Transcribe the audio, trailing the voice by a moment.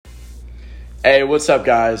Hey, what's up,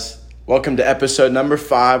 guys? Welcome to episode number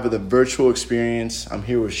 5 of the Virtual Experience. I'm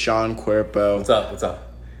here with Sean Cuerpo. What's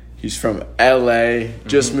up? He's from LA.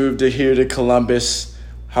 Just moved here to Columbus.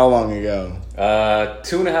 How long ago?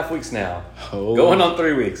 2.5 weeks now. Oh. Going on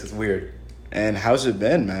 3 weeks. It's weird. And how's it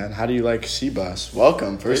been, man? How do you like C-Bus?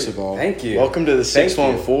 Welcome, first of all. Thank you. Welcome to the Thank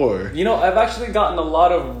 614. You know, I've actually gotten a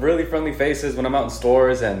lot of really friendly faces when I'm out in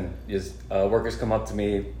stores and just workers come up to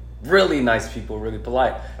me. Really nice people, really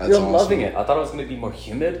polite. That's I'm awesome. loving it. I thought it was going to be more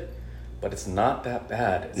humid, but it's not that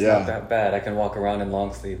bad. It's not that bad. I can walk around in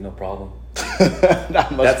long sleeve, no problem.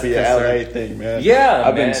 That must That's be a an concern. LA thing, man. Yeah,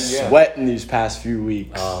 I've been man, yeah. sweating these past few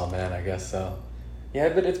weeks. Oh man, I guess so. Yeah,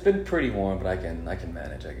 but it's been pretty warm, but I can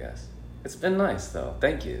manage, I guess. It's been nice though.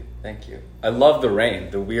 Thank you. I love the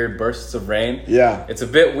rain, the weird bursts of rain. Yeah. It's a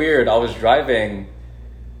bit weird. I was driving,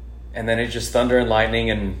 and then it's just thunder and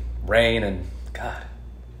lightning and rain, and God,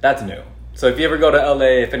 that's new. So if you ever go to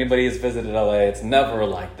LA, if anybody has visited LA, it's never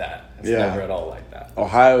like that. It's never at all like that.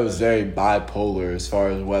 Ohio is very bipolar as far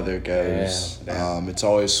as weather goes. Yeah. It's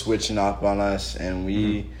always switching up on us, and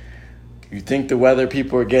you think the weather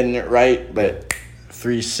people are getting it right, but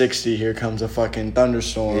 360, here comes a fucking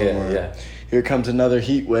thunderstorm, here comes another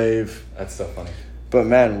heat wave. That's so funny. But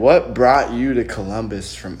man, what brought you to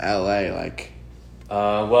Columbus from LA?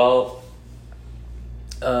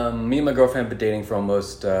 Me and my girlfriend have been dating for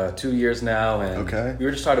almost 2 years now, and we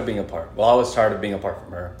were just tired of being apart. Well, I was tired of being apart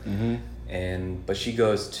from her. But she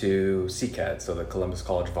goes to CCAD, so the Columbus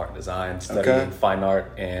College of Art and Design, studying fine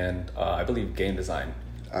art and I believe game design.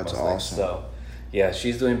 That's mostly. awesome. So, yeah,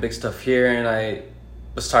 she's doing big stuff here, and I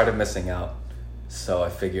was tired of missing out. So I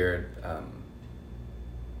figured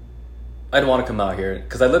I'd want to come out here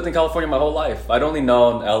because I lived in California my whole life. I'd only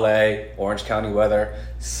known LA, Orange County weather,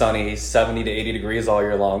 sunny, 70 to 80 degrees all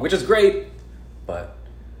year long, which is great, but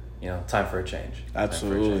time for a change.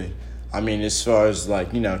 Absolutely. I mean, as far as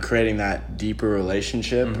creating that deeper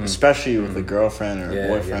relationship, especially with a girlfriend or a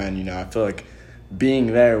boyfriend, I feel like being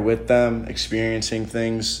there with them, experiencing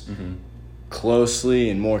things closely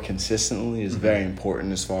and more consistently is very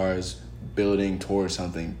important as far as building towards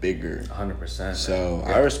something bigger. 100%. So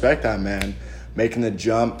I respect that, man. Making the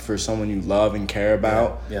jump for someone you love and care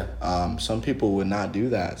about. Some people would not do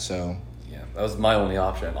that. So yeah, that was my only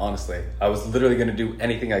option, honestly. I was literally going to do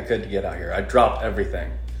anything I could to get out here. I dropped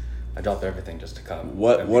everything just to come.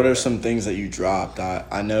 What are some things that you dropped?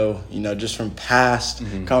 I know, just from past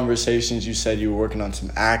conversations, you said you were working on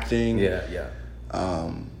some acting.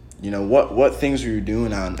 What things were you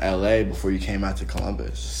doing out in LA before you came out to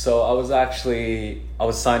Columbus? So I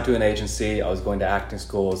was signed to an agency. I was going to acting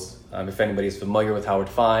schools. If anybody's familiar with Howard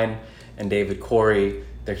Fine and David Corey,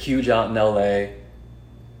 they're huge out in LA.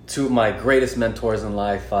 Two of my greatest mentors in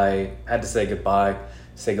life. I had to say goodbye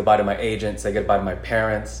to my agent, say goodbye to my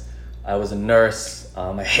parents. I was a nurse.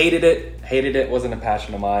 I hated it. Wasn't a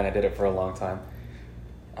passion of mine. I did it for a long time.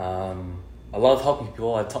 I love helping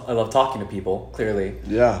people. I love talking to people, clearly.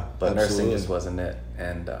 Yeah, but absolutely. Nursing just wasn't it.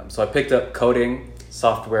 And so I picked up coding,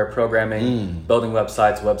 software programming, building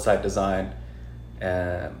websites, website design.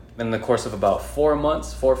 And in the course of about 4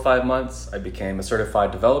 or 5 months, I became a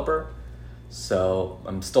certified developer. So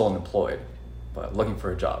I'm still unemployed, but looking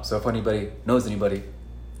for a job. So if anybody knows anybody,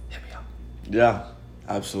 hit me up. Yeah,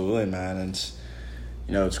 absolutely, man. And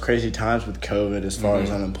it's crazy times with COVID as far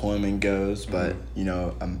as unemployment goes. But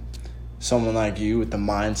someone like you with the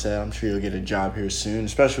mindset, I'm sure you'll get a job here soon,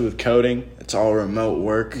 especially with coding. It's all remote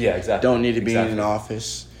work. Yeah, exactly. Don't need to be in an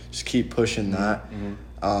office. Just keep pushing that.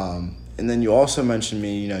 And then you also mentioned to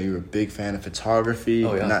me, you're a big fan of photography,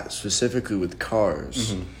 and that specifically with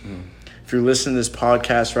cars. If you're listening to this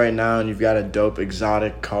podcast right now and you've got a dope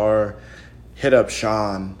exotic car, hit up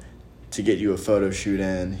Sean to get you a photo shoot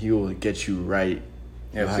in. He will get you right.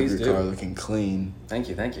 Yeah, You'll have please your do. car looking clean. Thank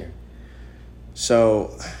you.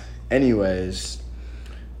 So, anyways,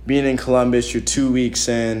 being in Columbus, you're 2 weeks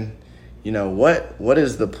in. What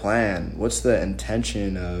is the plan? What's the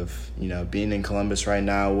intention of being in Columbus right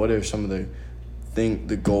now? What are some of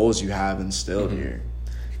the goals you have instilled here?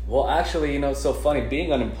 Well, actually, it's so funny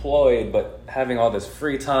being unemployed, but having all this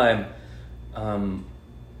free time, and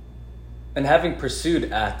having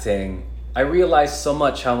pursued acting, I realized how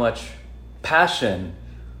much passion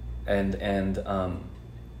and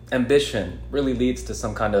ambition really leads to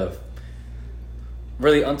some kind of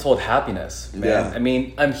really untold happiness, man. Yeah. I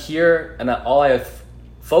mean, I'm here, and all I have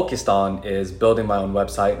focused on is building my own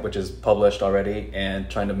website, which is published already, and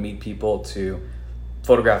trying to meet people to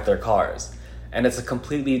photograph their cars. And it's a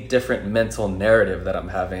completely different mental narrative that I'm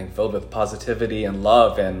having, filled with positivity and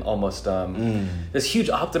love and almost this huge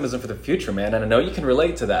optimism for the future, man. And I know you can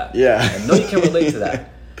relate to that. Yeah. I know you can relate to that.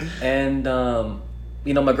 And,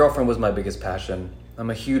 my girlfriend was my biggest passion. I'm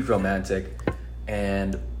a huge romantic.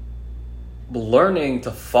 And learning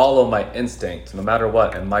to follow my instinct, no matter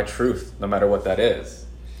what, and my truth, no matter what that is,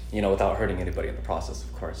 without hurting anybody in the process,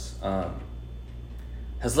 of course,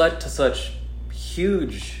 has led to such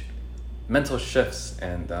huge mental shifts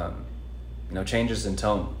and, changes in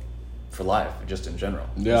tone for life, just in general.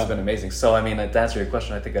 Yeah. It's been amazing. So, to answer your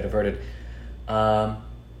question, I think I diverted. I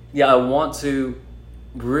want to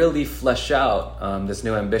really flesh out this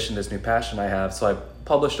new ambition, this new passion I have. So I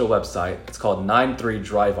published a website. It's called 9-3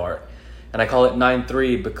 Drive Art. And I call it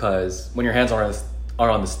 9-3 because when your hands are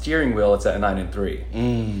on the steering wheel, it's at 9 and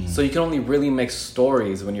 3. So you can only really make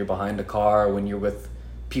stories when you're behind a car, when you're with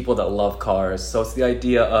people that love cars. So it's the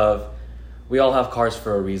idea of we all have cars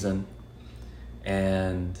for a reason.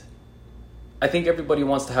 And I think everybody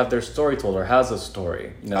wants to have their story told or has a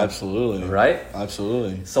story. Absolutely. Right?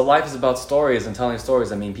 Absolutely. So life is about stories and telling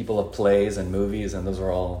stories. People have plays and movies, and those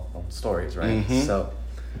are all stories, right? Mm-hmm. So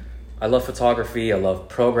I love photography, I love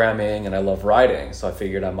programming, and I love writing. So I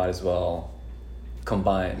figured I might as well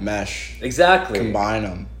combine. Mesh. Exactly. Combine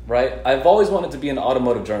them. Right? I've always wanted to be an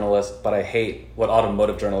automotive journalist, but I hate what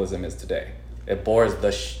automotive journalism is today. It bores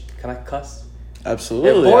the Can I cuss?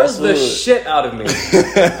 Absolutely. It bores the shit out of me.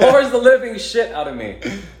 It bores the living shit out of me.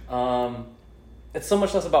 It's so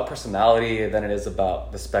much less about personality than it is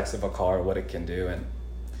about the specs of a car, what it can do. And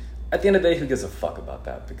at the end of the day, who gives a fuck about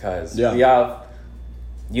that? Because we have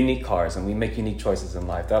unique cars and we make unique choices in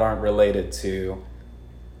life that aren't related to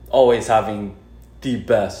always having the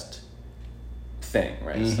best thing,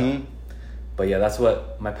 right? Mm-hmm. But that's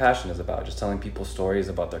what my passion is about, just telling people stories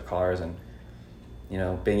about their cars and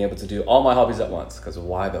being able to do all my hobbies at once, because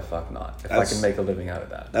why the fuck not? If I can make a living out of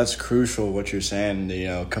that. That's crucial what you're saying,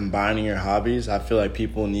 combining your hobbies. I feel like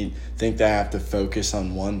people think they have to focus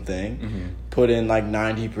on one thing, put in like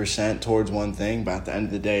 90% towards one thing, but at the end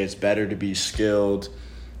of the day, it's better to be skilled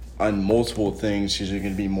on multiple things because you're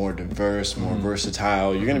going to be more diverse, more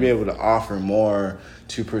versatile. You're going to be able to offer more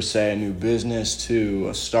to, per se, a new business, to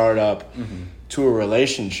a startup, to a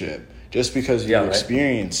relationship, just because you've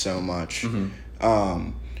experienced so much.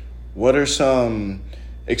 What are some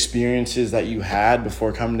experiences that you had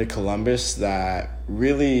before coming to Columbus that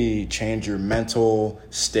really changed your mental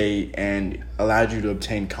state and allowed you to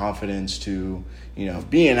obtain confidence to,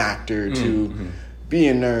 be an actor, to be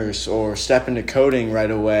a nurse, or step into coding right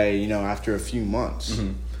away, after a few months?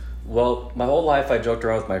 Well, my whole life I joked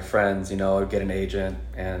around with my friends, I'd get an agent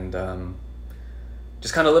and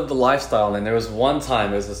just kind of live the lifestyle. And there was one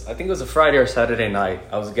time, I think it was a Friday or Saturday night,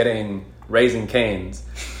 I was getting Raising Cane's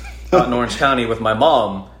out in Orange County with my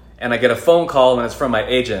mom, and I get a phone call and it's from my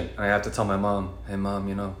agent, and I have to tell my mom, hey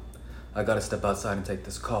mom, I gotta step outside and take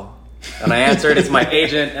this call. And I answered, it's my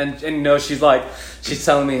agent, and she's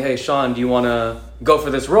telling me, hey Sean, do you want to go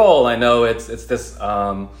for this role? I know it's this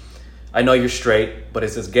I know you're straight, but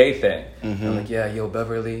it's this gay thing. I'm like, yeah,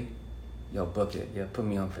 Beverly, book it, put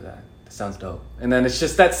me on for that. That sounds dope. And then it's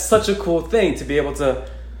just, that's such a cool thing to be able to,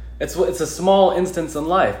 it's a small instance in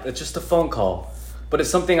life. It's just a phone call, but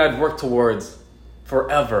it's something I'd worked towards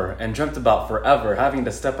forever and dreamt about forever, having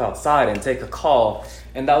to step outside and take a call.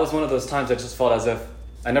 And that was one of those times I just felt as if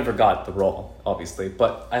I never got the role, obviously,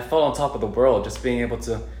 but I felt on top of the world, just being able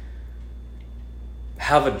to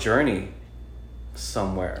have a journey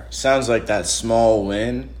somewhere. Sounds like that small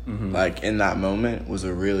win, like in that moment, was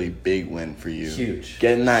a really big win for you. Huge.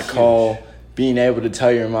 Getting that call, being able to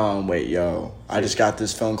tell your mom, wait, I just got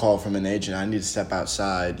this phone call from an agent. I need to step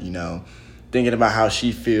outside, thinking about how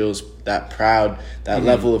she feels, that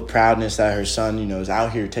level of proudness that her son, is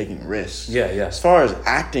out here taking risks. Yeah. As far as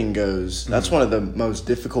acting goes, that's one of the most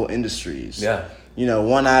difficult industries. Yeah.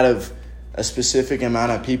 One out of a specific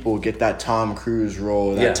amount of people get that Tom Cruise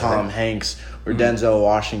role, that Tom Hanks or Denzel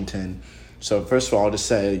Washington. So first of all, I'll just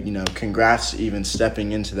say, congrats even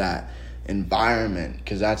stepping into that environment,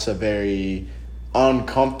 because that's a very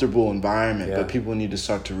uncomfortable environment, but people need to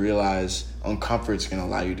start to realize uncomfort's going to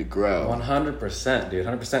allow you to grow. 100%, dude,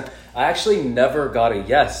 100%. I actually never got a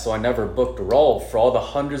yes, so I never booked a role for all the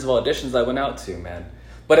hundreds of auditions I went out to, man.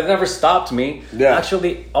 But it never stopped me. Yeah.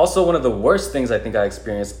 Actually, also one of the worst things I think I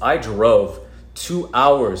experienced, I drove 2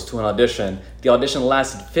 hours to an audition. The audition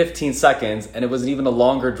lasted 15 seconds, and it was even a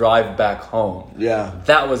longer drive back home. Yeah.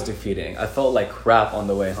 That was defeating. I felt like crap on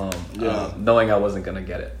the way home, knowing I wasn't going to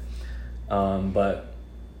get it. But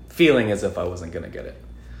feeling as if I wasn't going to get it.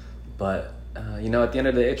 But, at the end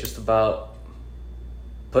of the day, it's just about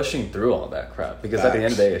pushing through all that crap. Because at the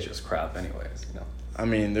end of the day, it's just crap anyways,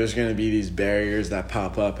 there's going to be these barriers that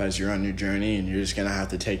pop up as you're on your journey, and you're just going to have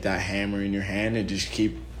to take that hammer in your hand and just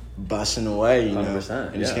keep busting away, you know,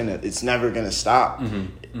 and it's never gonna stop.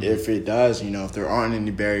 If it does, you know, if there aren't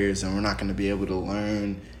any barriers, then we're not gonna be able to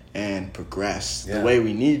learn and progress the way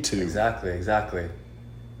we need to. Exactly.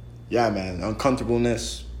 Yeah, man,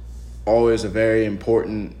 uncomfortableness, always a very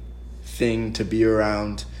important thing to be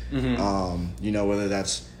around. You know, whether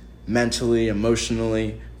that's mentally,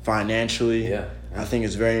 emotionally, financially. I think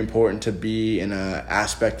it's very important to be in an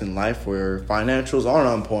aspect in life where financials aren't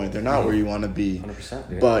on point. They're not where you want to be.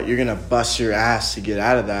 100%. But you're going to bust your ass to get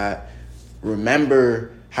out of that.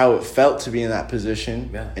 Remember how it felt to be in that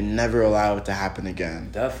position and never allow it to happen again.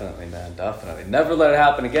 Definitely, man. Definitely. Never let it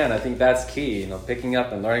happen again. I think that's key. You know, picking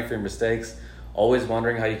up and learning from your mistakes, always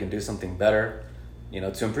wondering how you can do something better, you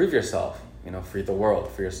know, to improve yourself, you know, for the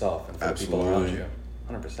world, for yourself, and for the people around you.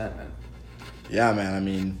 100%, man. Yeah, man. I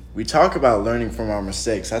mean, we talk about learning from our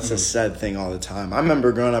mistakes. That's a said thing all the time. I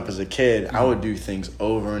remember growing up as a kid, I would do things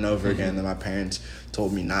over and over again that my parents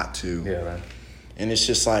told me not to. Yeah, man. And it's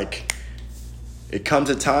just like, it comes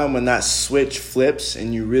a time when that switch flips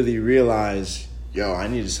and you really realize, yo, I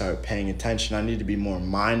need to start paying attention. I need to be more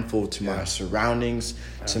mindful to my surroundings,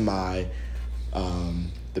 to my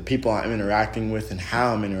the people I'm interacting with and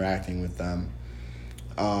how I'm interacting with them.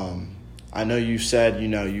 I know you said, you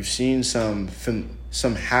know, you've seen some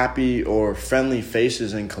happy or friendly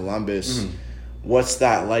faces in Columbus. What's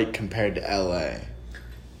that like compared to LA?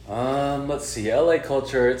 Let's see. LA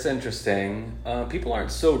culture, it's interesting. People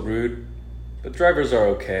aren't so rude, but drivers are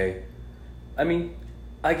okay. I mean,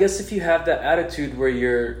 I guess if you have that attitude where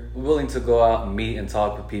you're willing to go out and meet and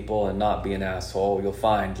talk with people and not be an asshole, you'll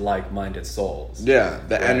find like-minded souls. Yeah,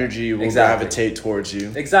 the energy will gravitate towards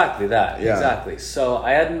you. Exactly that. Yeah. Exactly. So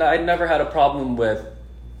I'd never had a problem with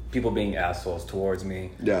people being assholes towards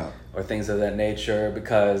me. Yeah. Or things of that nature,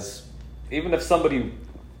 because even if somebody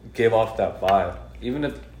gave off that vibe, even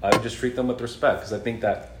if I would just treat them with respect, because I think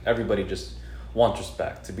that everybody just wants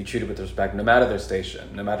respect, to be treated with respect, no matter their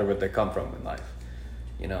station, no matter where they come from in life.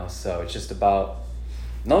 You know, so it's just about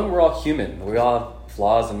knowing we're all human. We all have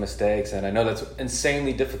flaws and mistakes, and I know that's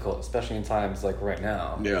insanely difficult, especially in times like right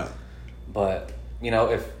now. Yeah. But, you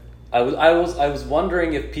know, if I was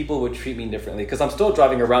wondering if people would treat me differently, because I'm still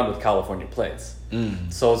driving around with California plates.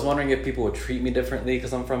 So I was wondering if people would treat me differently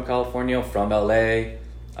because I'm from California, I'm from LA,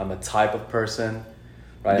 I'm a type of person,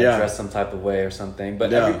 right? I dress some type of way or something.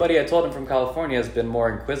 But everybody I told them from California has been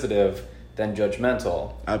more inquisitive than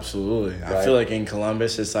judgmental. Absolutely. Right? I feel like in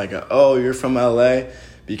Columbus, it's like, oh, you're from LA?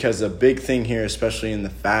 Because a big thing here, especially in the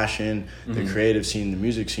fashion, the creative scene, the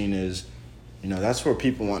music scene, is, you know, that's where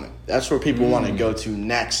people want to go to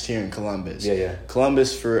next here in Columbus. Yeah.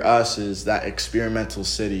 Columbus for us is that experimental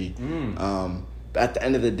city. At the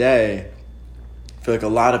end of the day, I feel like a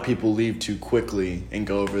lot of people leave too quickly and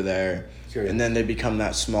go over there. And then they become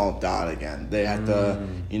that small dot again. They have to,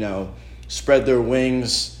 you know, spread their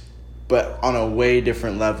wings, but on a way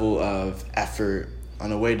different level of effort,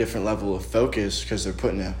 on a way different level of focus, because they're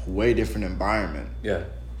put in a way different environment. Yeah.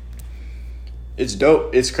 It's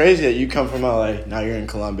dope. It's crazy that you come from LA, now you're in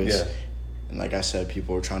Columbus. Yeah. And like I said,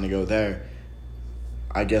 people are trying to go there.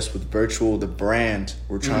 I guess with Virtual, the brand,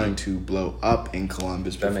 we're trying to blow up in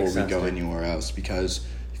Columbus before we go anywhere else. Because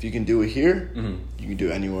if you can do it here, you can do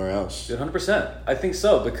it anywhere else. 100%. I think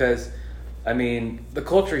so, because, I mean, the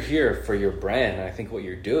culture here for your brand, I think what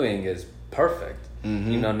you're doing is perfect.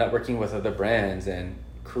 You know, networking with other brands and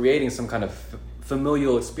creating some kind of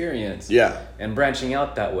familial experience. Yeah. And branching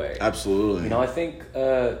out that way. Absolutely. You know, I think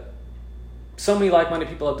so many like-minded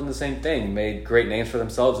people have done the same thing, made great names for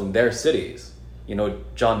themselves in their cities. You know,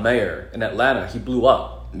 John Mayer in Atlanta, he blew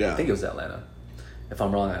up. Yeah. I think it was Atlanta. If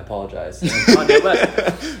I'm wrong, I apologize. And Kanye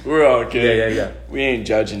West. We're all kidding. Yeah. We ain't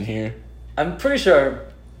judging here. I'm pretty sure,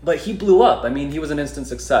 but he blew up. I mean, he was an instant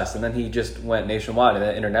success, and then he just went nationwide and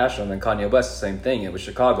then international, and then Kanye West, the same thing. It was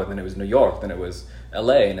Chicago, then it was New York, then it was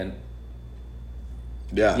LA, and then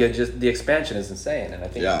just the expansion is insane. And I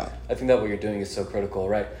think that what you're doing is so critical,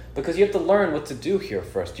 right? Because you have to learn what to do here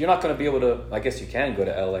first. You're not going to be able to, I guess you can go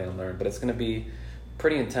to LA and learn, but it's going to be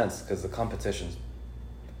pretty intense because the competition's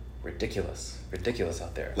ridiculous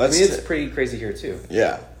out there. It's pretty crazy here too.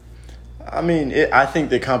 Yeah. I mean, I think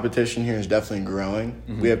the competition here is definitely growing.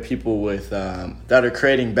 We have people with that are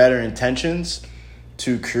creating better intentions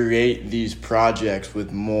to create these projects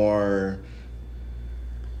with more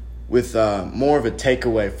of a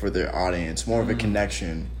takeaway for their audience, more of a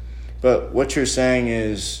connection. But what you're saying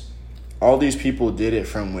is all these people did it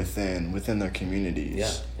from within their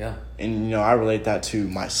communities. Yeah. And, you know, I relate that to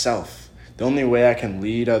myself. The only way I can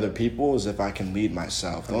lead other people is if I can lead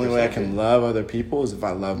myself. The only way I can love other people is if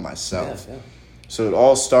I love myself. Yeah. So it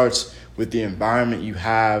all starts with the environment you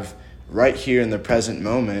have right here in the present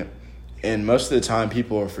moment. And most of the time,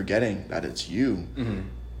 people are forgetting that it's you. Mm-hmm.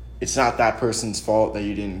 It's not that person's fault that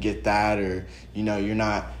you didn't get that, or, you know, you're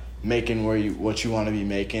not making what you want to be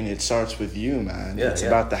making. It starts with you, man. Yeah, it's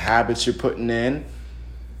about the habits you're putting in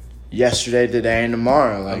yesterday, today, and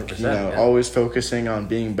tomorrow. Like, you know, always focusing on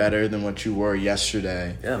being better than what you were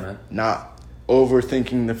yesterday. Yeah, man. Not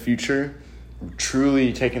overthinking the future.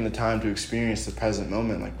 Truly taking the time to experience the present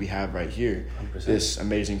moment like we have right here. 100%. This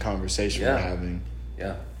amazing conversation we're having.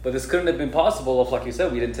 Yeah. But this couldn't have been possible if, like you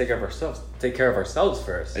said, we didn't take care of ourselves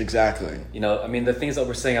first. Exactly. You know, I mean, the things that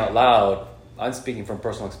we're saying out loud, I'm speaking from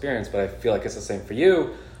personal experience, but I feel like it's the same for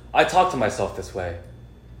you. I talk to myself this way,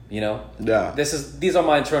 you know? Yeah. These are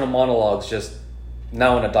my internal monologues, just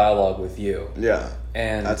now in a dialogue with you. Yeah.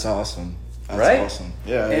 And that's awesome. That's right? awesome.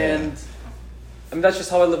 Yeah. And I mean, that's just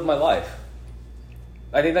how I live my life.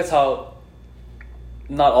 I think that's how,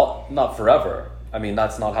 not forever. I mean,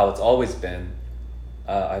 that's not how it's always been.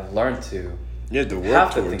 I've learned to. You had to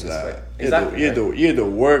work towards that. Exactly. You had to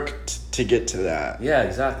work to get to that. Yeah,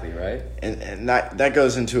 exactly, right? And that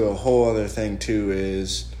goes into a whole other thing too.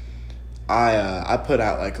 Is I put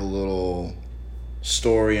out like a little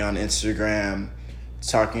story on Instagram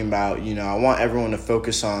talking about, you know, I want everyone to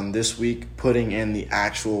focus on this week putting in the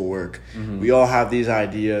actual work. Mm-hmm. We all have these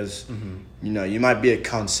ideas. Mm-hmm. You know, you might be a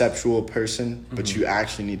conceptual person, but mm-hmm. you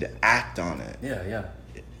actually need to act on it. Yeah, yeah.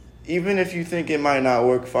 Even if you think it might not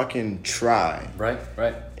work, fucking try. Right.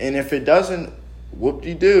 And if it doesn't,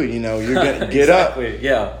 whoop-de-doo, you know, you're going to get exactly. up.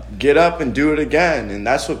 Yeah. Get up and do it again. And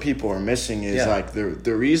that's what people are missing is like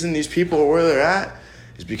the reason these people are where they're at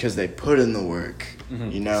is because they put in the work,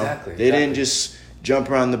 mm-hmm. you know? Exactly. They didn't just jump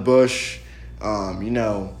around the bush. You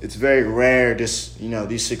know, it's very rare just, you know,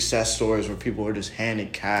 these success stories where people are just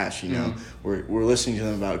handed cash, you know. Mm-hmm. We're listening to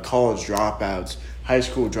them about college dropouts, high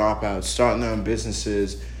school dropouts, starting their own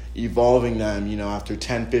businesses, evolving them, you know, after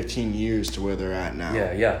 10, 15 years to where they're at now.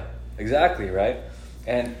 Yeah, exactly, right?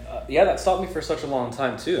 And, that stopped me for such a long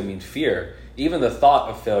time, too. I mean, fear, even the thought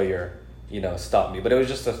of failure, you know, stopped me. But it was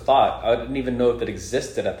just a thought. I didn't even know if it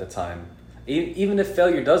existed at the time. Even if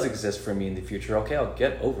failure does exist for me in the future, okay, I'll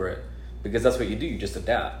get over it. Because that's what you do. You just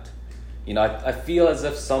adapt. You know, I feel as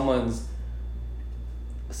if someone's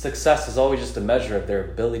success is always just a measure of their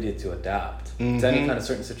ability to adapt to any kind of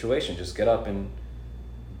certain situation. Just get up and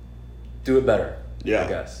do it better. Yeah. I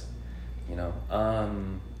guess. You know.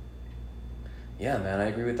 Yeah, man, I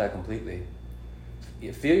agree with that completely.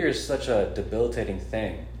 Failure is such a debilitating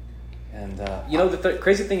thing. And, you know, the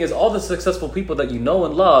crazy thing is all the successful people that you know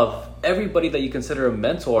and love, everybody that you consider a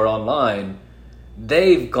mentor online,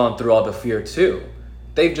 they've gone through all the fear too.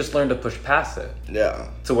 They've just learned to push past it. Yeah.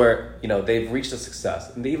 To where, you know, they've reached a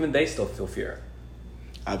success. And even they still feel fear.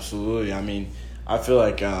 Absolutely. I mean, I feel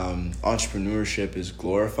like entrepreneurship is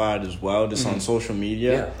glorified as well, just on social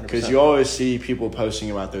media. Because you always see people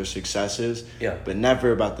posting about their successes, but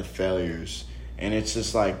never about the failures. And it's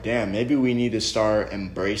just like, damn, maybe we need to start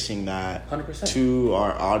embracing that 100%. To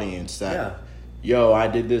our audience. That, yo, I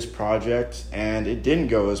did this project and it didn't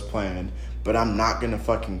go as planned, but I'm not going to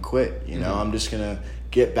fucking quit. You know, I'm just going to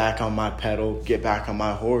get back on my pedal, get back on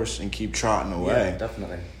my horse, and keep trotting away. Yeah,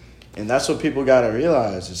 definitely. And that's what people got to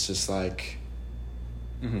realize. It's just like,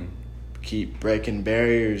 keep breaking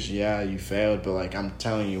barriers. Yeah, you failed, but like I'm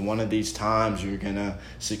telling you, one of these times you're going to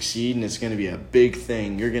succeed and it's going to be a big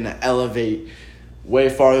thing. You're going to elevate way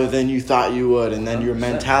farther than you thought you would, and then 100%. Your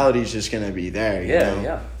mentality's just going to be there. You know?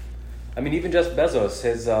 Yeah. I mean, even Jeff Bezos,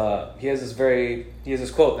 he has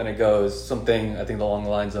this quote, and it goes something I think along the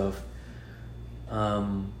lines of,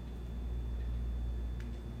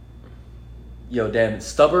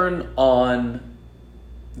 stubborn on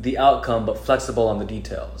the outcome but flexible on the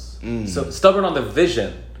details. So stubborn on the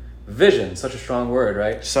vision, such a strong word,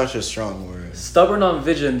 right? Such a strong word. Stubborn on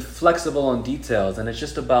vision, flexible on details, and it's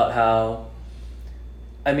just about how,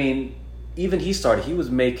 I mean, even he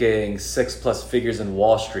was making 6+ figures in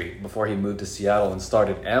Wall Street before he moved to Seattle and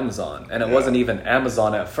started Amazon. And it wasn't even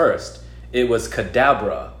Amazon at first. It was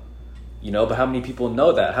Cadabra. You know, but how many people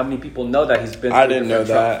know that? How many people know that he's been... I didn't know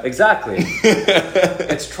that. Exactly.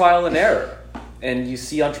 It's trial and error. And you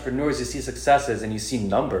see entrepreneurs, you see successes, and you see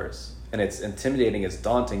numbers. And it's intimidating, it's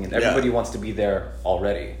daunting, and everybody wants to be there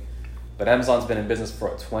already. But Amazon's been in business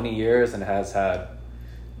for 20 years and has had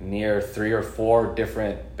near 3 or 4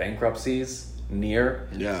 different bankruptcies.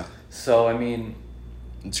 Yeah. So, I mean...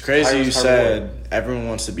 It's crazy you said everyone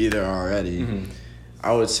wants to be there already.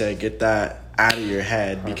 I would say get that out of your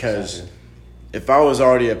head, because if I was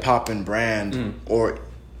already a poppin' brand, or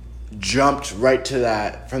jumped right to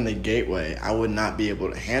that from the gateway, I would not be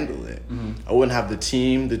able to handle it. I wouldn't have the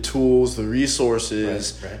team, the tools, the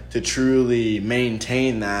resources to truly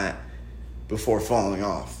maintain that before falling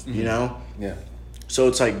off, you know? Yeah. So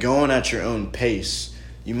it's like going at your own pace.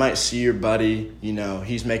 You might see your buddy, you know,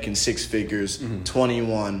 he's making 6 figures,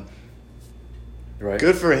 21. Right.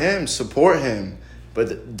 Good for him. Support him.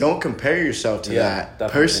 But don't compare yourself to that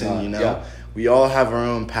person, not. You know. Yeah. We all have our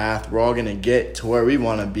own path. We're all going to get to where we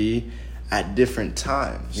want to be at different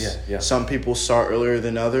times. Yeah. Some people start earlier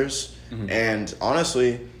than others. And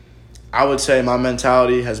honestly, I would say my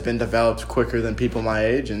mentality has been developed quicker than people my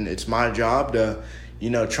age. And it's my job to, you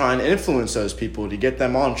know, try and influence those people to get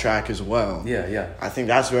them on track as well. Yeah. I think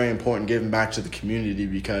that's very important, giving back to the community,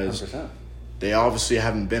 because 100%. They obviously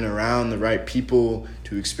haven't been around the right people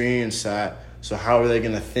to experience that. So how are they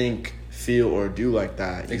going to think, feel, or do like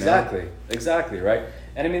that? Exactly, right?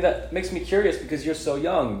 And I mean, that makes me curious because you're so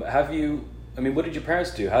young. What did your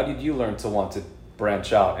parents do? How did you learn to want to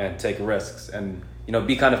branch out and take risks and, you know,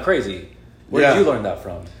 be kind of crazy? Where did you learn that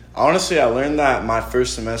from? Honestly, I learned that my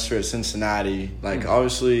first semester at Cincinnati. Like,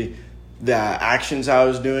 obviously, the actions I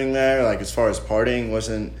was doing there, like, as far as partying,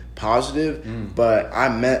 wasn't positive, but I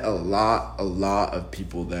met a lot of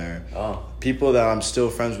people there. People that I'm still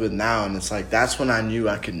friends with now, and it's like, that's when I knew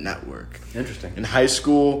I could network. Interesting. In high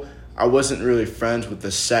school, I wasn't really friends with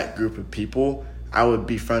a set group of people. I would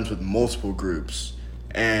be friends with multiple groups,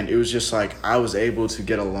 and it was just like I was able to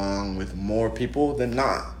get along with more people than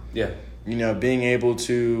not. Yeah. You know, being able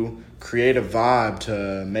to create a vibe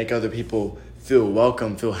to make other people feel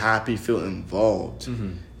welcome, feel happy, feel involved.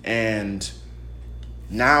 And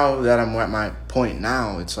now that I'm at my point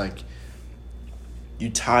now, it's like you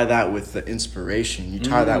tie that with the inspiration. You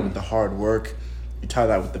tie that with the hard work. You tie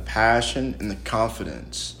that with the passion and the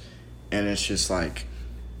confidence. And it's just like,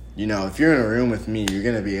 you know, if you're in a room with me, you're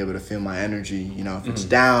going to be able to feel my energy. You know, if it's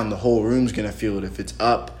down, the whole room's going to feel it. If it's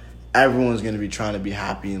up, everyone's going to be trying to be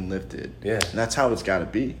happy and lifted. Yeah. And that's how it's got to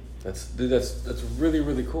be. That's really,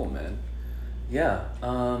 really cool, man. Yeah.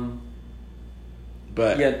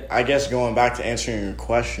 But I guess going back to answering your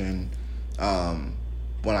question,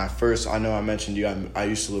 when I know I mentioned to you, I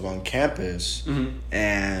used to live on campus.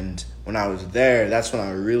 And when I was there, that's when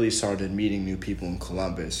I really started meeting new people in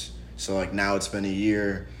Columbus. So, like, now it's been a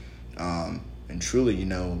year, and truly, you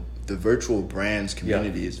know, the virtual brands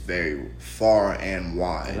community is very far and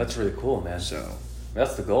wide. That's really cool, man. So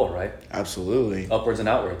that's the goal, right? Absolutely. Upwards and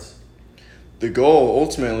outwards. The goal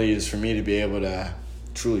ultimately is for me to be able to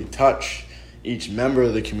truly touch each member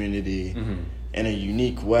of the community in a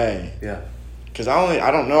unique way. Yeah. Because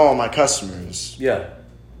I don't know all my customers. Yeah.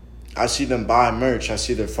 I see them buy merch, I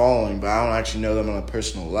see their following, but I don't actually know them on a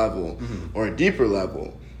personal level or a deeper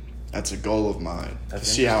level. That's a goal of mine, to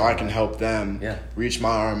see how I can help them reach my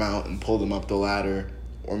arm out and pull them up the ladder,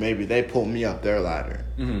 or maybe they pull me up their ladder.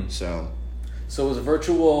 So was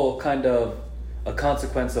virtual kind of a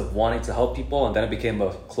consequence of wanting to help people, and then it became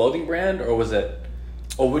a clothing brand, or was it,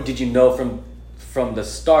 or did you know from the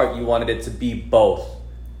start you wanted it to be both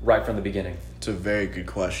right from the beginning? It's a very good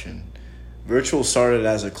question. Virtual started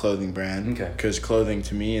as a clothing brand because clothing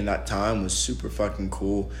to me in that time was super fucking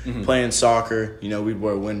cool. Playing soccer, you know, we'd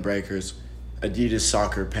wear windbreakers, Adidas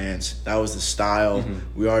soccer pants. That was the style.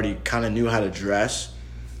 We already kind of knew how to dress.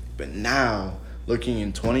 But now, looking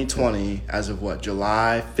in 2020, as of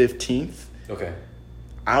July 15th,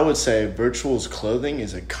 I would say Virtual's clothing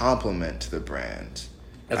is a compliment to the brand.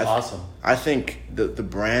 That's awesome. I think the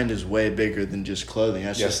brand is way bigger than just clothing.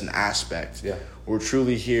 That's just an aspect. Yeah. We're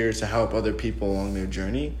truly here to help other people along their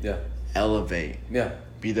journey elevate. Yeah.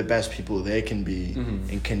 Be the best people they can be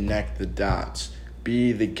and connect the dots.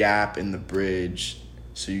 Be the gap in the bridge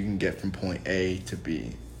so you can get from point A to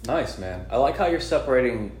B. Nice, man. I like how you're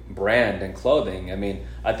separating brand and clothing. I mean,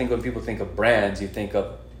 I think when people think of brands, you think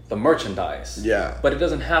of the merchandise. Yeah. But it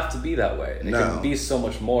doesn't have to be that way. It can be so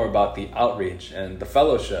much more about the outreach and the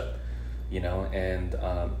fellowship, you know, and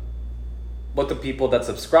what the people that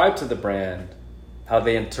subscribe to the brand, how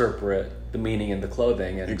they interpret the meaning in the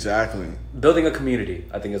clothing, and building a community,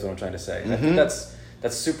 I think is what I'm trying to say. I think that's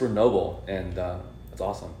super noble, and that's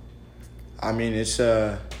awesome. I mean, it's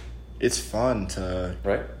fun to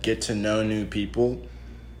get to know new people,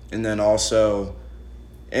 and then also,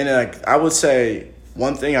 and I would say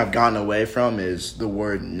one thing I've gotten away from is the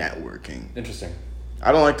word networking. Interesting.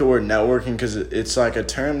 I don't like the word networking because it's like a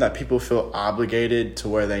term that people feel obligated to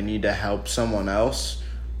where they need to help someone else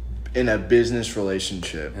in a business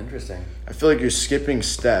relationship. Interesting. I feel like you're skipping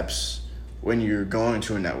steps when you're going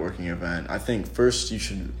to a networking event. I think first you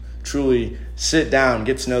should truly sit down,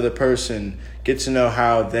 get to know the person, get to know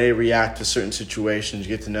how they react to certain situations,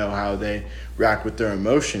 get to know how they react with their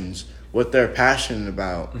emotions, what they're passionate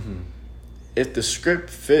about. If the script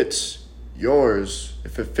fits yours,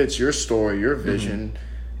 if it fits your story, your vision,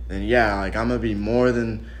 then yeah, like I'm going to be more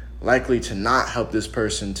than likely to not help this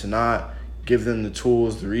person, to not give them the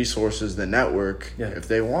tools, the resources, the network if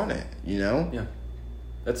they want it, you know? Yeah.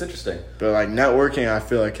 That's interesting. But like networking, I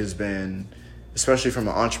feel like has been, especially from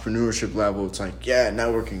an entrepreneurship level, it's like, yeah,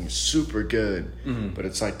 networking is super good, but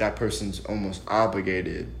it's like that person's almost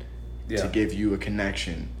obligated to give you a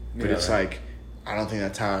connection. But it's like, I don't think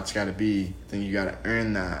that's how it's got to be. I think you got to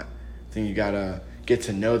earn that. I think you got to get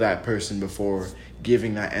to know that person before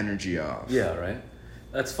giving that energy off. Yeah, right.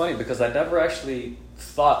 That's funny because I never actually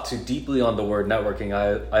thought too deeply on the word networking.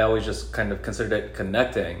 I always just kind of considered it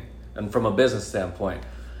connecting, and from a business standpoint.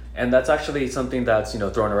 And that's actually something that's,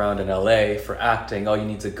 thrown around in LA for acting. Oh, you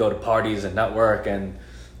need to go to parties and network. And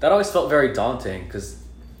that always felt very daunting because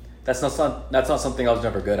that's not something I was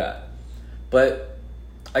never good at. But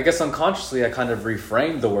I guess unconsciously I kind of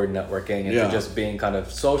reframed the word networking into just being kind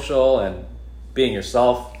of social and being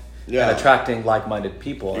yourself and attracting like-minded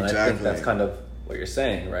people. And I think that's kind of what you're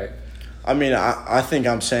saying, right? I mean, I think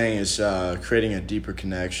I'm saying is creating a deeper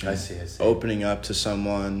connection. I see. Opening up to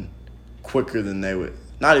someone quicker than they would.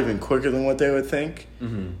 Not even quicker than what they would think.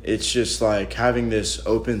 It's just like having this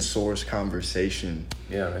open source conversation.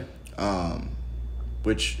 Yeah, right.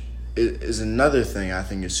 Which is another thing I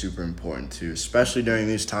think is super important too, especially during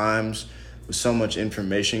these times with so much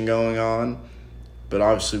information going on. But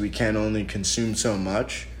obviously we can't only consume so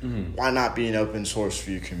much. Why not be an open source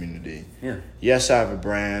for your community? Yeah. Yes, I have a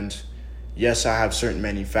brand. Yes, I have certain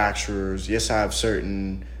manufacturers. Yes, I have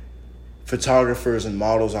certain photographers and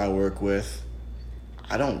models I work with.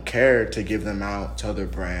 I don't care to give them out to other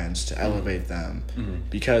brands to elevate them.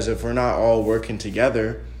 Because if we're not all working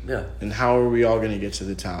together, then how are we all going to get to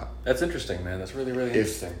the top? That's interesting, man. That's really, really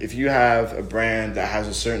interesting. If you have a brand that has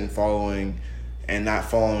a certain following and that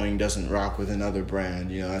following doesn't rock with another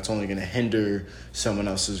brand, that's only going to hinder someone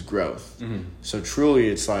else's growth. So truly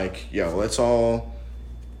it's like, let's all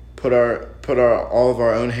put all of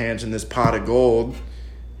our own hands in this pot of gold.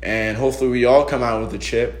 And hopefully we all come out with a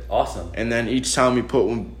chip. Awesome. And then each time we put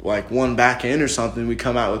one back in or something, we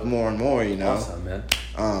come out with more and more, Awesome, man.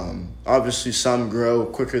 Obviously some grow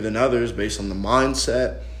quicker than others based on the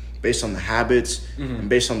mindset, based on the habits, and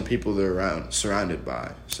based on the people they're surrounded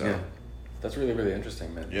by. So yeah. That's really, really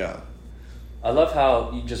interesting, man. Yeah. I love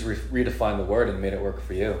how you just redefined the word and made it work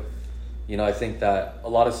for you. I think that a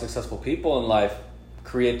lot of successful people in life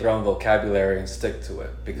create their own vocabulary and stick to it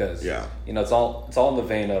because it's all in the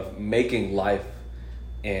vein of making life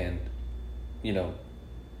and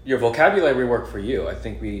your vocabulary work for you. I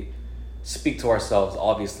think we speak to ourselves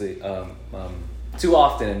obviously too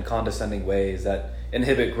often in condescending ways that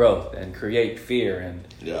inhibit growth and create fear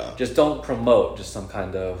and just don't promote just some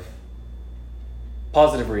kind of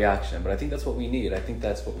positive reaction. But I think that's what we need.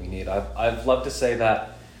 I've loved to say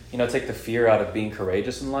that take the fear out of being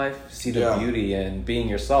courageous in life, see the beauty in being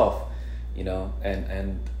yourself,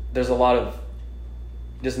 and there's a lot of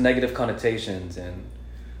just negative connotations and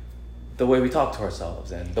the way we talk to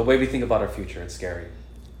ourselves and the way we think about our future. It's scary.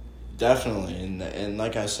 Definitely. And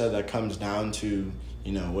like I said, that comes down to,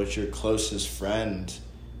 what your closest friend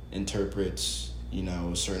interprets,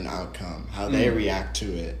 a certain outcome, how they react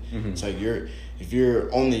to it. It's like if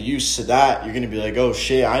you're only used to that, you're going to be like, oh,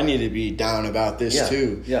 shit, I need to be down about this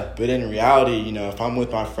too. Yeah. But in reality, if I'm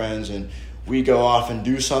with my friends and we go off and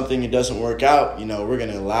do something, it doesn't work out, we're going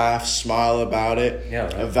to laugh, smile about it,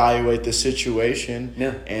 evaluate the situation,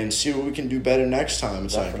 and see what we can do better next time.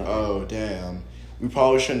 It's like, oh, damn, we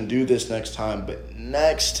probably shouldn't do this next time, but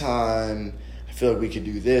next time I feel like we could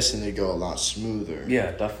do this and they go a lot smoother.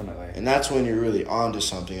 Yeah, definitely. And that's when you're really onto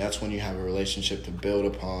something. That's when you have a relationship to build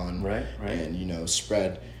upon. Right. And,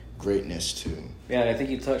 spread greatness to. Yeah, and I think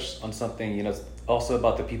you touched on something, it's also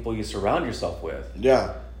about the people you surround yourself with.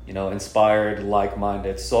 Yeah. Inspired,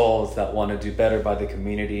 like-minded souls that want to do better by the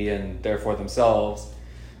community and therefore themselves,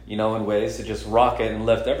 in ways to just rock it and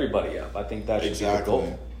lift everybody up. I think that should be the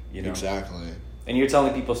goal. Exactly. And you're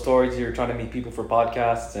telling people stories, you're trying to meet people for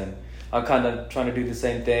podcasts, and I'm kind of trying to do the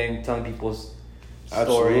same thing, telling people's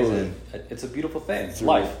stories. And it's a beautiful thing. It's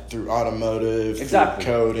life. Through automotive, through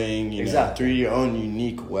coding, through your own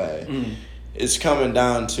unique way. It's coming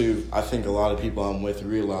down to, I think a lot of people I'm with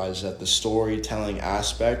realize that the storytelling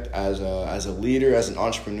aspect as a leader, as an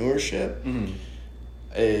entrepreneurship,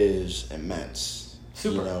 is immense.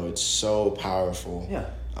 Super. It's so powerful. Yeah.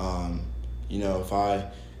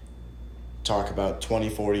 If talk about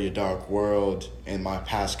 2040 A Dark World and my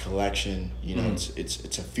past collection, you know,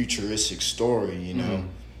 it's a futuristic story, you know.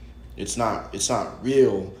 It's not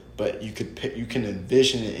real, but you can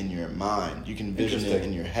envision it in your mind. You can envision it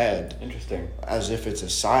in your head. Interesting. As if it's a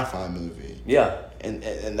sci-fi movie. Yeah.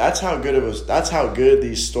 And that's how good it was. That's how good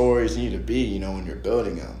these stories need to be, you know, when you're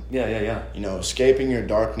building them. Yeah. You know, escaping your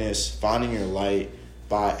darkness, finding your light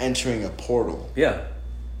by entering a portal. Yeah.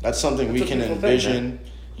 That's something we can envision,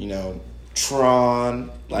 you know,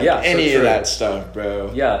 Tron, like any of that stuff,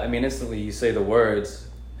 bro. Yeah, I mean, instantly you say the words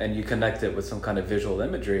and you connect it with some kind of visual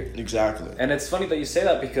imagery. Exactly. And it's funny that you say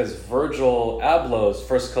that because Virgil Abloh's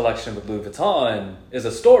first collection with Louis Vuitton is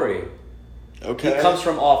a story. Okay. He comes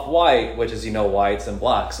from Off-White, which is, you know, whites and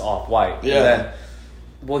blacks, Off-White. Yeah. And then,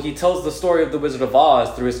 well, he tells the story of the Wizard of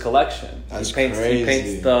Oz through his collection. That's crazy. He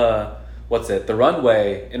paints the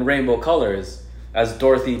runway in rainbow colors, as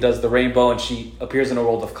Dorothy does the rainbow and she appears in a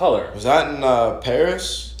world of color. Was that in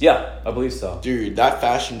Paris? Yeah, I believe so. Dude, that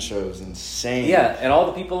fashion show is insane. Yeah, and all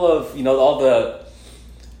the people of, you know, all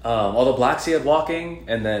the blacks he had walking,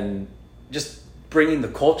 and then just bringing the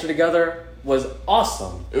culture together was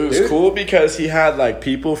awesome. It was cool because he had like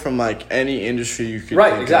people from like any industry you could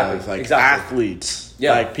think of, like athletes.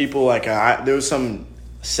 Yeah, like people like there was some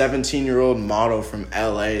 17-year-old model from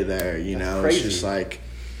LA there. You know, crazy. It's just like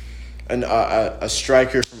a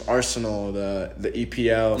striker from Arsenal, the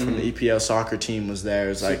EPL from the EPL soccer team was there.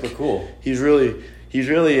 It's like super cool. He's really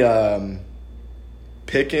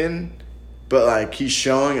picking. But, like, he's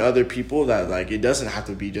showing other people that, like, it doesn't have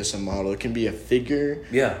to be just a model. It can be a figure.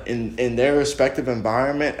 Yeah. In their respective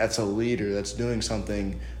environment, that's a leader that's doing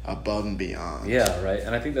something above and beyond. Yeah, right.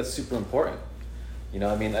 And I think that's super important. You know,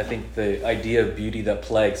 I mean, I think the idea of beauty that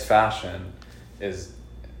plagues fashion is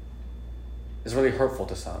really hurtful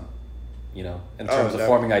to some, you know, in terms of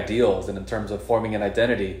forming ideals and in terms of forming an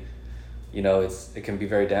identity. You know, it can be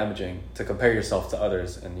very damaging to compare yourself to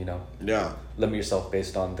others and, you know, limit yourself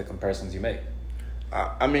based on the comparisons you make.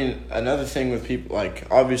 I mean, another thing with people, like,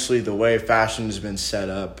 obviously the way fashion has been set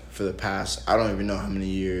up for the past, I don't even know how many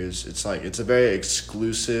years, it's like, it's a very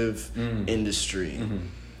exclusive industry. Mm-hmm.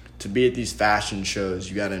 To be at these fashion shows,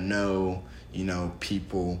 you got to know, you know,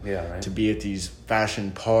 people. Yeah, right. To be at these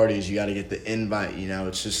fashion parties, you got to get the invite, you know.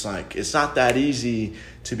 It's just like, it's not that easy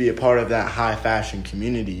to be a part of that high fashion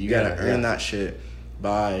community. You got to earn that shit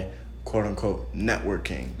by, quote unquote,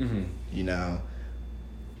 networking, you know.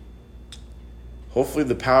 Hopefully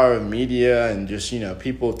the power of media and just, you know,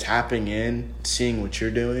 people tapping in, seeing what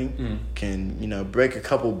you're doing can, you know, break a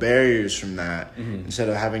couple barriers from that instead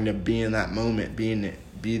of having to be in that moment,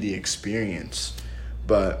 be the experience.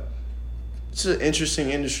 But it's an interesting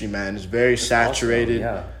industry, man. It's very saturated.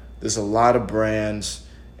 Awesome, yeah. There's a lot of brands.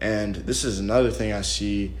 And this is another thing I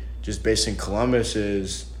see just based in Columbus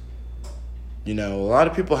is, you know, a lot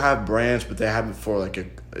of people have brands, but they have it for like a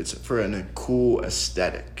cool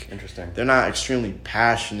aesthetic. Interesting. They're not extremely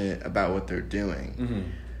passionate about what they're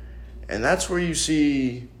doing. And that's where you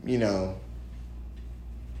see, you know,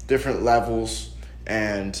 different levels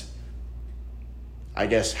and I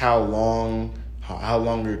guess how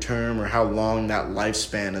longer term or how long that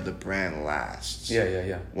lifespan of the brand lasts.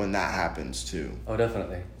 Yeah. When that happens too. Oh,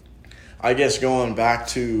 definitely. I guess going back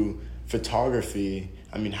to photography,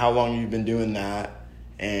 I mean, how long you've been doing that,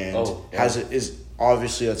 and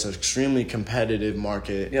obviously that's an extremely competitive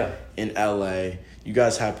market in LA. You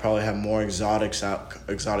guys probably have more exotic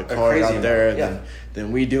cars out there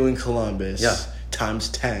than we do in Columbus. Times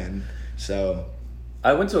 10. So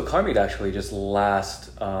I went to a car meet actually just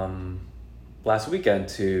last weekend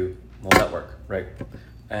to Network, right?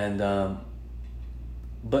 And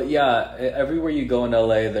but yeah, everywhere you go in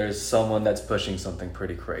LA, there's someone that's pushing something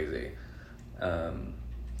pretty crazy.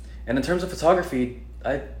 And in terms of photography,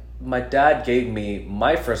 my dad gave me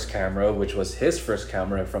my first camera, which was his first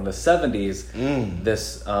camera from the 70s.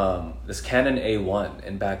 This Canon A1,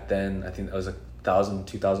 and back then I think that was a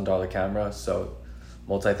 $2,000 camera, so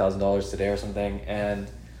multi-$1,000 today or something. And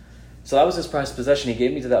so that was his prized possession. He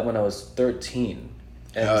gave me to that when I was 13.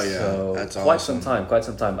 And so that's quite awesome.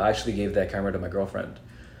 some time. I actually gave that camera to my girlfriend.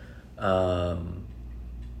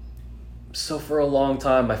 So for a long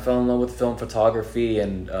time, I fell in love with film photography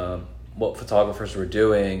and what photographers were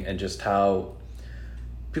doing and just how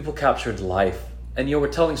people captured life. And, you know, we're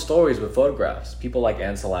telling stories with photographs. People like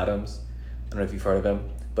Ansel Adams. I don't know if you've heard of him,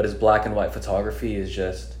 but his black and white photography is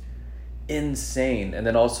just insane. And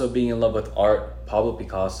then also being in love with art, Pablo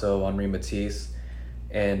Picasso, Henri Matisse,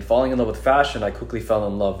 and falling in love with fashion, I quickly fell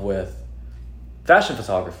in love with fashion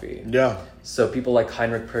photography. Yeah. So people like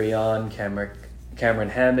Heinrich Perriand, Cameron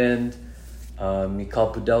Hammond,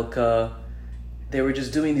 Mikhail Pudelka, they were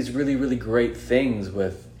just doing these really, really great things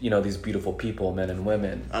with, these beautiful people, men and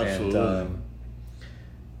women. Absolutely. And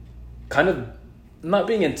kind of not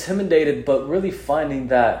being intimidated, but really finding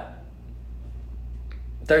that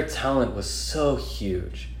their talent was so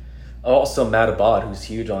huge. Also, Matt Abad, who's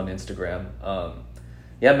huge on Instagram.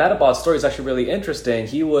 Matt Abad's story is actually really interesting.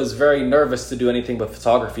 He was very nervous to do anything but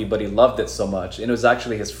photography, but he loved it so much. And it was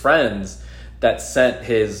actually his friends that sent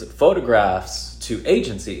his photographs to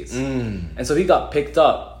agencies. And so he got picked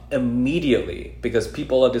up immediately because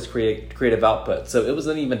people loved his creative output. So it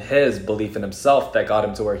wasn't even his belief in himself that got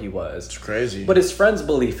him to where he was. It's crazy. But his friends'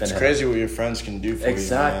 belief in him. It's crazy what your friends can do for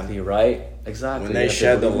exactly, you, man. Right? Exactly. When they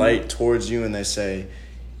shed the light towards you and they say...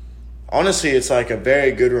 Honestly, it's like a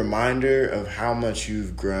very good reminder of how much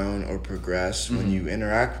you've grown or progressed when you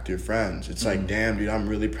interact with your friends. It's like, damn, dude, I'm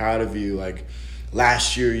really proud of you. Like,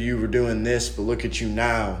 last year you were doing this, but look at you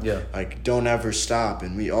now. Yeah. Like, don't ever stop.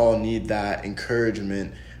 And we all need that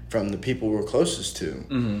encouragement from the people we're closest to.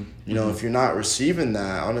 You know, if you're not receiving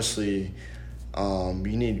that, honestly,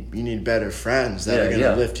 you need better friends that are going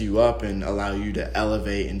to lift you up and allow you to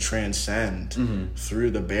elevate and transcend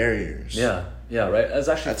through the barriers. Yeah, right. That's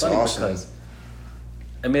actually funny awesome. Because,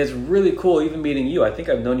 I mean, it's really cool even meeting you. I think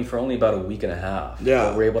I've known you for only about a week and a half. Yeah.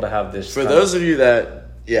 But we're able to have this. For those of you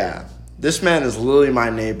that, this man is literally my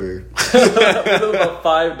neighbor. We live about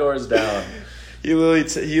 5 doors down. He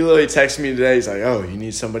literally texted me today. He's like, "Oh, you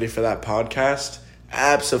need somebody for that podcast?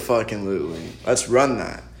 Abso-fucking-lutely. Let's run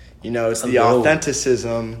that." It's the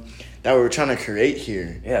authenticism that we're trying to create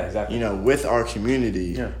here. Yeah, exactly. With our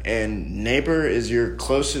community. Yeah. And neighbor is your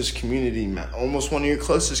closest community, almost one of your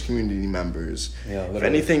closest community members. Yeah, literally. If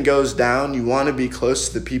anything goes down, you want to be close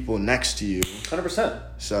to the people next to you. 100%.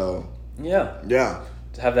 So. Yeah. Yeah.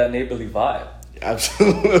 To have that neighborly vibe.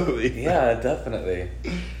 Absolutely. Yeah, definitely.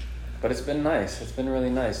 But it's been nice. It's been really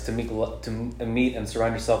nice to meet and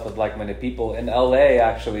surround yourself with like-minded people. In LA,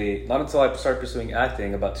 actually, not until I started pursuing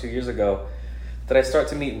acting about 2 years ago, did I start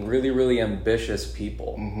to meet really, really ambitious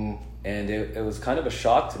people. And it was kind of a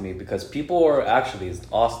shock to me because people are actually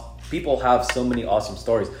awesome. People have so many awesome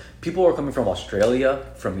stories. People are coming from Australia,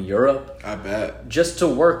 from Europe. I bet. Just to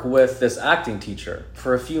work with this acting teacher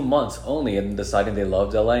for a few months only and deciding they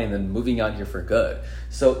loved LA and then moving out here for good.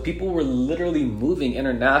 So people were literally moving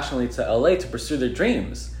internationally to LA to pursue their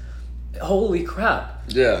dreams. Holy crap.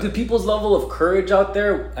 Yeah. Dude, people's level of courage out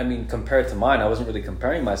there, I mean, compared to mine, I wasn't really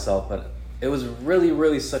comparing myself, but it was really,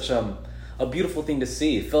 really such a beautiful thing to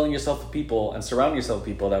see. Filling yourself with people and surrounding yourself with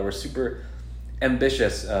people that were super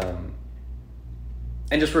ambitious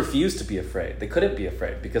and just refused to be afraid. They couldn't be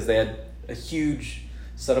afraid because they had a huge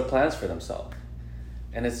set of plans for themselves.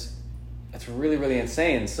 And it's really, really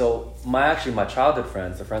insane. So my childhood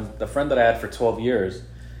friends, the friend that I had for 12 years,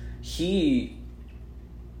 he,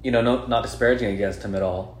 not disparaging against him at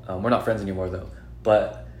all. We're not friends anymore though.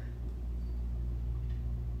 But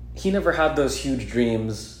he never had those huge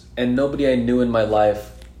dreams, and nobody I knew in my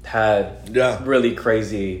life had really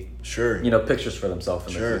crazy, pictures for themselves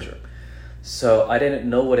in the future. So I didn't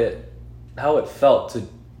know how it felt to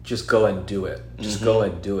just go and do it. Go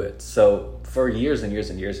and do it. So for years and years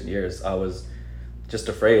and years and years, I was just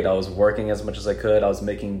afraid. I was working as much as I could. I was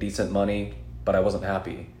making decent money, but I wasn't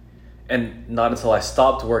happy. And not until I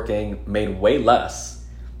stopped working, made way less,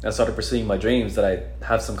 and started pursuing my dreams that I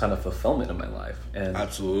have some kind of fulfillment in my life. And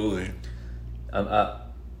absolutely.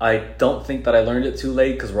 I don't think that I learned it too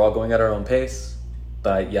late because we're all going at our own pace.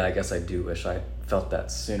 But I guess I do wish I felt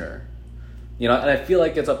that sooner. And I feel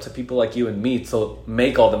like it's up to people like you and me to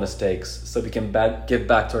make all the mistakes so we can give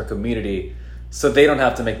back to our community so they don't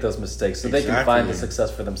have to make those mistakes, so they can find the success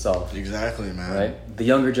for themselves. Exactly, man. Right? The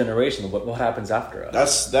younger generation, what happens after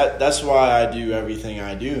us? That's why I do everything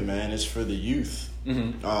I do, man. It's for the youth.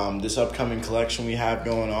 This upcoming collection we have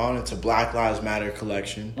going on, it's a Black Lives Matter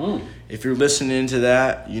collection. If you're listening to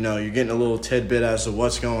that, you're getting a little tidbit as to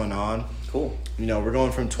what's going on. Cool. We're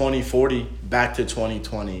going from 2040 back to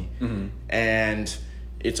 2020, and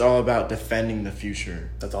it's all about defending the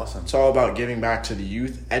future. That's awesome. It's all about giving back to the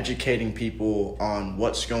youth, educating people on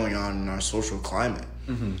what's going on in our social climate.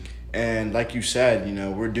 And like you said,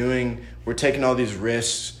 we're taking all these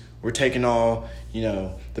risks. We're taking all,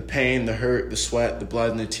 the pain, the hurt, the sweat, the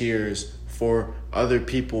blood, and the tears for other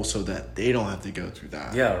people so that they don't have to go through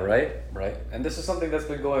that. Yeah, right. And this is something that's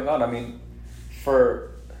been going on,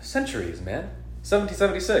 for centuries, man.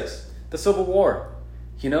 1776, the Civil War.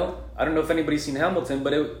 I don't know if anybody's seen Hamilton,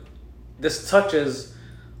 but this touches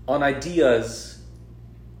on ideas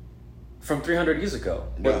from 300 years ago.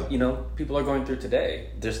 What, people are going through today.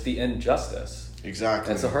 There's the injustice.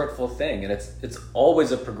 Exactly. It's a hurtful thing, and it's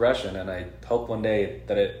always a progression, and I hope one day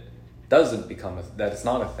that it doesn't become that it's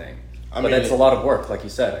not a thing. But it's a lot of work, like you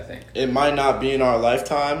said, I think. It might not be in our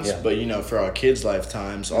lifetimes, but, you know, for our kids'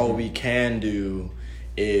 lifetimes, all we can do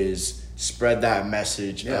is spread that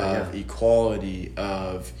message of equality,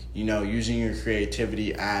 of, you know, using your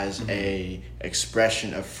creativity as a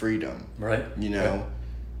expression of freedom. Right. You know?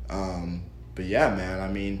 Right. But, yeah, man,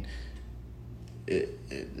 I mean,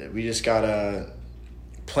 we just got to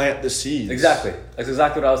plant the seeds. Exactly. That's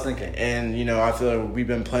exactly what I was thinking. And, you know, I feel like we've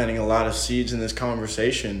been planting a lot of seeds in this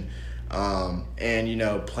conversation. And, you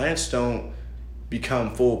know, plants don't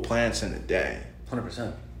become full plants in a day.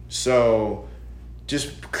 100%. So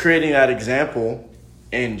just creating that example,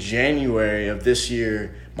 in January of this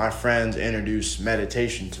year, my friends introduced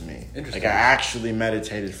meditation to me. Interesting. Like, I actually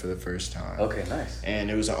meditated for the first time. Okay, nice.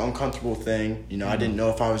 And it was an uncomfortable thing. You know, I didn't know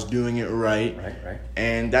if I was doing it right. Right.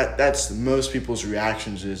 And that's most people's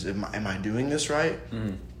reactions is, am I doing this right?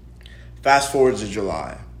 Fast forward to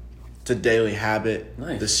July. It's a daily habit.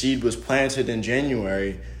 Nice. The seed was planted in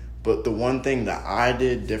January, but the one thing that I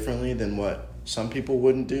did differently than what some people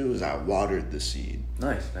wouldn't do is I watered the seed.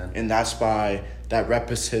 Nice, man. And that's by that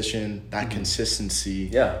repetition, that consistency,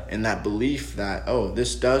 and that belief that, oh,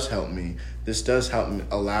 this does help me. This does help me,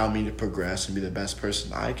 allow me to progress and be the best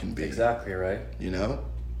person I can be. Exactly, right? You know?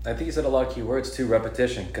 I think you said a lot of key words too: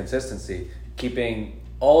 repetition, consistency, keeping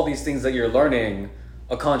all these things that you're learning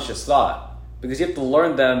a conscious thought. Because you have to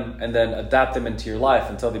learn them and then adapt them into your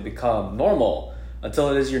life until they become normal, until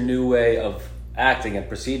it is your new way of acting and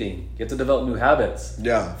proceeding. You have to develop new habits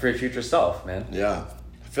for your future self, man. Yeah.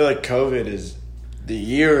 I feel like COVID is the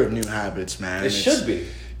year of new habits, man. It should be.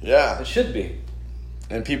 Yeah. It should be.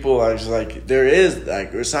 And people are just like,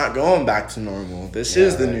 it's not going back to normal. This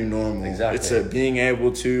is the new normal. Exactly. It's being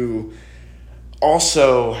able to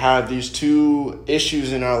also have these two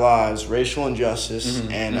issues in our lives, racial injustice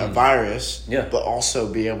and a virus, but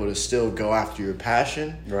also be able to still go after your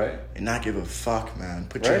passion and not give a fuck, man.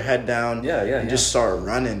 Put your head down and just start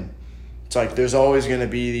running. It's like there's always going to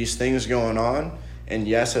be these things going on. And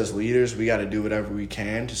yes, as leaders, we got to do whatever we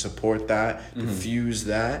can to support that, diffuse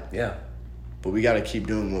that. Yeah. But we got to keep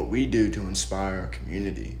doing what we do to inspire our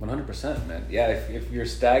community. 100%, man. Yeah, if you're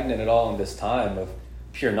stagnant at all in this time of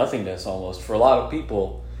pure nothingness almost for a lot of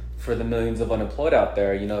people, for the millions of unemployed out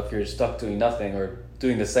there, you know, if you're stuck doing nothing or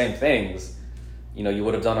doing the same things, you know, you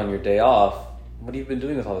would have done on your day off, what have you been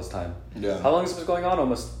doing with all this time? Yeah. How long has this been going on?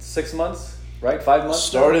 Almost 6 months, right? 5 months?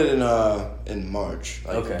 Started in March,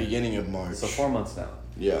 the beginning of March. So 4 months now.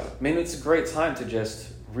 Yeah. I mean, it's a great time to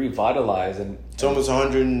just revitalize it's almost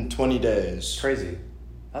 120 days. Crazy.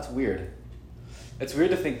 That's weird. It's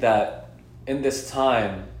weird to think that in this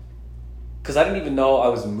time, because I didn't even know I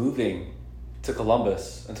was moving to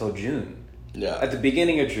Columbus until June. Yeah. At the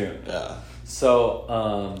beginning of June. Yeah.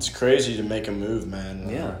 So, it's crazy to make a move, man.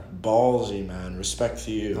 Yeah. Ballsy, man. Respect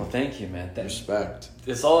to you. Oh, thank you, man. Respect.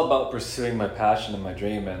 It's all about pursuing my passion and my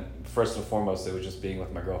dream, and first and foremost, it was just being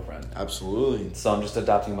with my girlfriend. Absolutely. So I'm just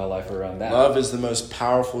adapting my life around that. Love is the most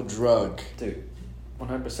powerful drug. Dude,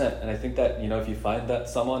 100%. And I think that, you know, if you find that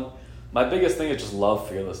someone, my biggest thing is just love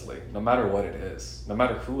fearlessly, no matter what it is, no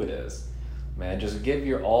matter who it is. Man, just give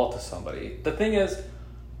your all to somebody. The thing is,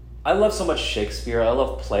 I love so much Shakespeare. I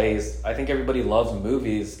love plays. I think everybody loves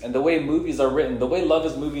movies. And the way movies are written, the way love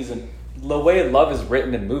is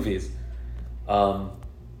written in movies,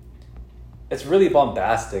 it's really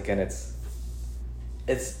bombastic, and it's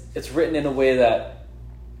written in a way that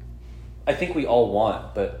I think we all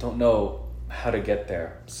want, but don't know how to get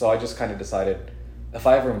there. So I just kind of decided, if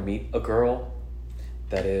I ever meet a girl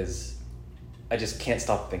that I just can't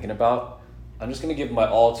stop thinking about, I'm just going to give my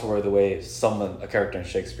all to her the way a character in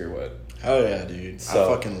Shakespeare would. Hell yeah, dude. So,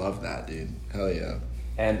 I fucking love that, dude. Hell yeah.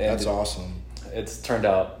 And that's awesome. It's turned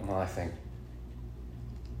out, well, I think,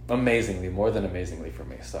 amazingly, more than amazingly for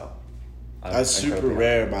me. So that's super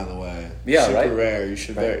rare, by the way. Yeah, super right? Super rare. You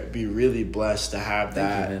should be really blessed to have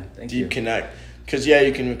that Thank you. Deep connect. Because, yeah,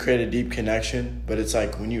 you can create a deep connection, but it's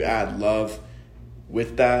like when you add love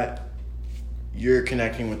with that, you're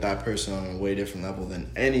connecting with that person on a way different level than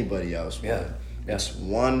anybody else would.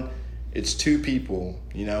 Yeah. It's two people,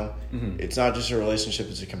 you know? Mm-hmm. It's not just a relationship,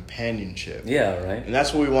 it's a companionship. Yeah, right. And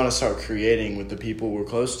that's what we want to start creating with the people we're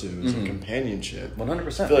close to, is a companionship.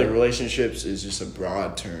 100%. I feel like relationships is just a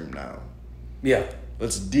broad term now. Yeah.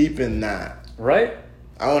 Let's deepen that. Right?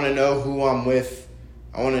 I want to know who I'm with.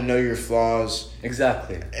 I want to know your flaws.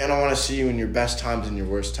 Exactly. And I want to see you in your best times and your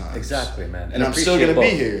worst times. Exactly, man. And I'm still going to be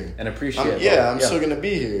here. And appreciate it. I'm still going to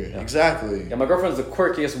be here. Yeah. Exactly. Yeah, my girlfriend's the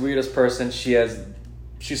quirkiest, weirdest person.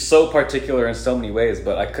 She's so particular in so many ways,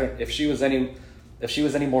 but I couldn't, if she was any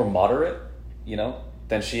more moderate, you know,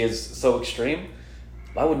 than she is so extreme,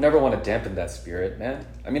 I would never want to dampen that spirit, man.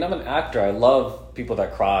 I mean, I'm an actor. I love people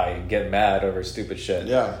that cry and get mad over stupid shit.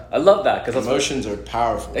 Yeah. I love that because emotions are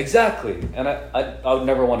powerful. Exactly, and I would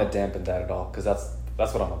never want to dampen that at all because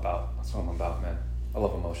that's what I'm about. That's what I'm about, man. I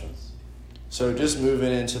love emotions. So just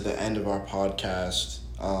moving into the end of our podcast,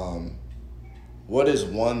 what is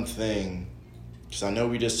one thing? Because I know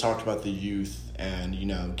we just talked about the youth and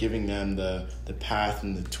giving them the path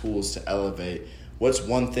and the tools to elevate. What's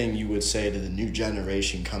one thing you would say to the new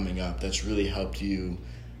generation coming up that's really helped you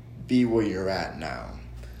be where you're at now?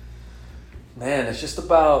 Man, it's just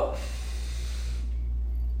about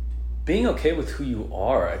being okay with who you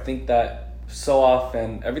are. I think that so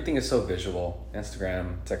often everything is so visual.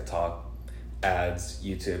 Instagram, TikTok, ads,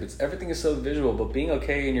 YouTube. Everything is so visual, but being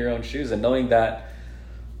okay in your own shoes and knowing that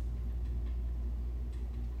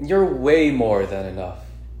you're way more than enough.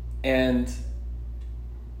 And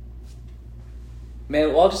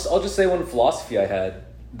man, I'll just say one philosophy I had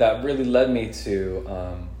that really led me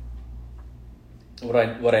to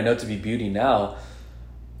what I know to be beauty now.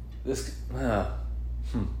 Well,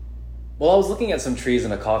 I was looking at some trees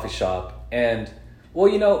in a coffee shop, and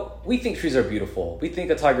we think trees are beautiful. We think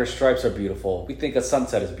a tiger's stripes are beautiful. We think a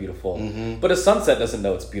sunset is beautiful. Mm-hmm. But a sunset doesn't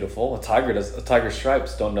know it's beautiful. A tiger's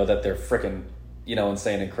stripes don't know that they're freaking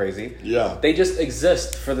insane and crazy. Yeah, they just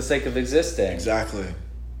exist for the sake of existing. Exactly.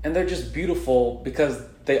 And they're just beautiful because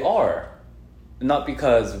they are, not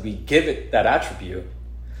because we give it that attribute.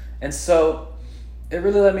 And so it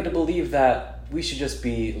really led me to believe that we should just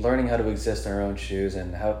be learning how to exist in our own shoes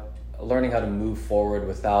and learning how to move forward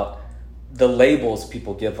without the labels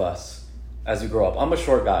people give us as we grow up. I'm a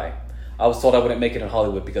short guy. I was told I wouldn't make it in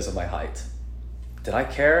Hollywood because of my height. Did I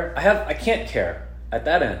care? I can't care at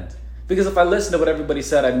that end. Because if I listened to what everybody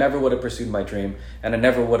said, I never would have pursued my dream and I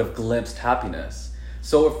never would have glimpsed happiness.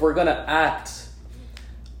 So if we're going to act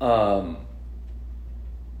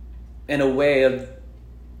in a way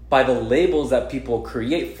by the labels that people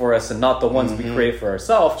create for us and not the ones we create for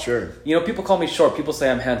ourselves. Sure. People call me short. People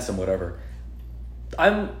say I'm handsome, whatever.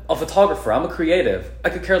 I'm a photographer. I'm a creative. I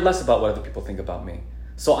could care less about what other people think about me.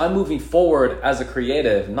 So I'm moving forward as a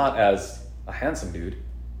creative, not as a handsome dude.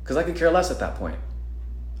 Because I could care less at that point.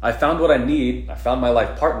 I found what I need. I found my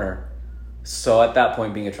life partner. So at that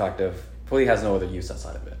point, being attractive really has no other use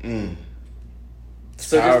outside of it.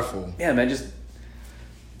 It's powerful. Just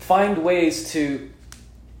find ways to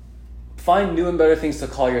find new and better things to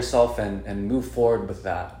call yourself and move forward with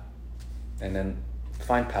that. And then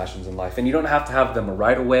find passions in life. And you don't have to have them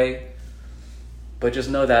right away, but just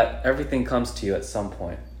know that everything comes to you at some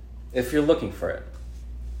point if you're looking for it.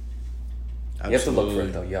 Absolutely. You have to look for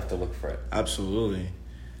it, though. You have to look for it. Absolutely.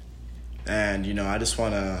 And, I just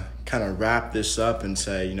want to kind of wrap this up and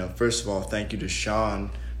say, first of all, thank you to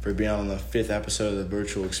Sean for being on the 5th episode of the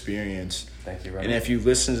Virtual Experience. Thank you, Remy. And if you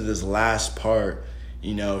listen to this last part,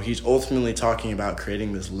 he's ultimately talking about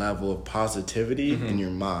creating this level of positivity in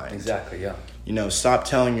your mind. Exactly, yeah. Stop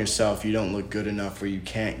telling yourself you don't look good enough or you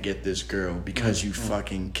can't get this girl because you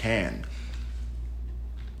fucking can.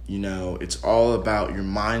 It's all about your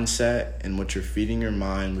mindset and what you're feeding your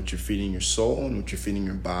mind, what you're feeding your soul, and what you're feeding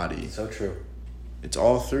your body. So true. It's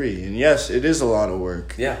all three. And yes, it is a lot of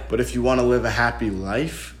work. Yeah. But if you want to live a happy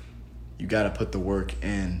life, you got to put the work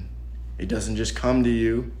in. It doesn't just come to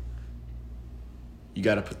you. You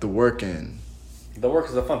got to put the work in. The work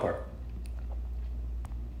is the fun part.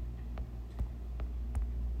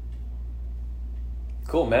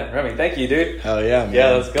 Cool, man. Remy, thank you, dude. Hell yeah, man. Yeah,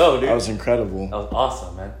 let's go, dude. That was incredible. That was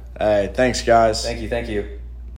awesome, man. All right, thanks, guys. Thank you.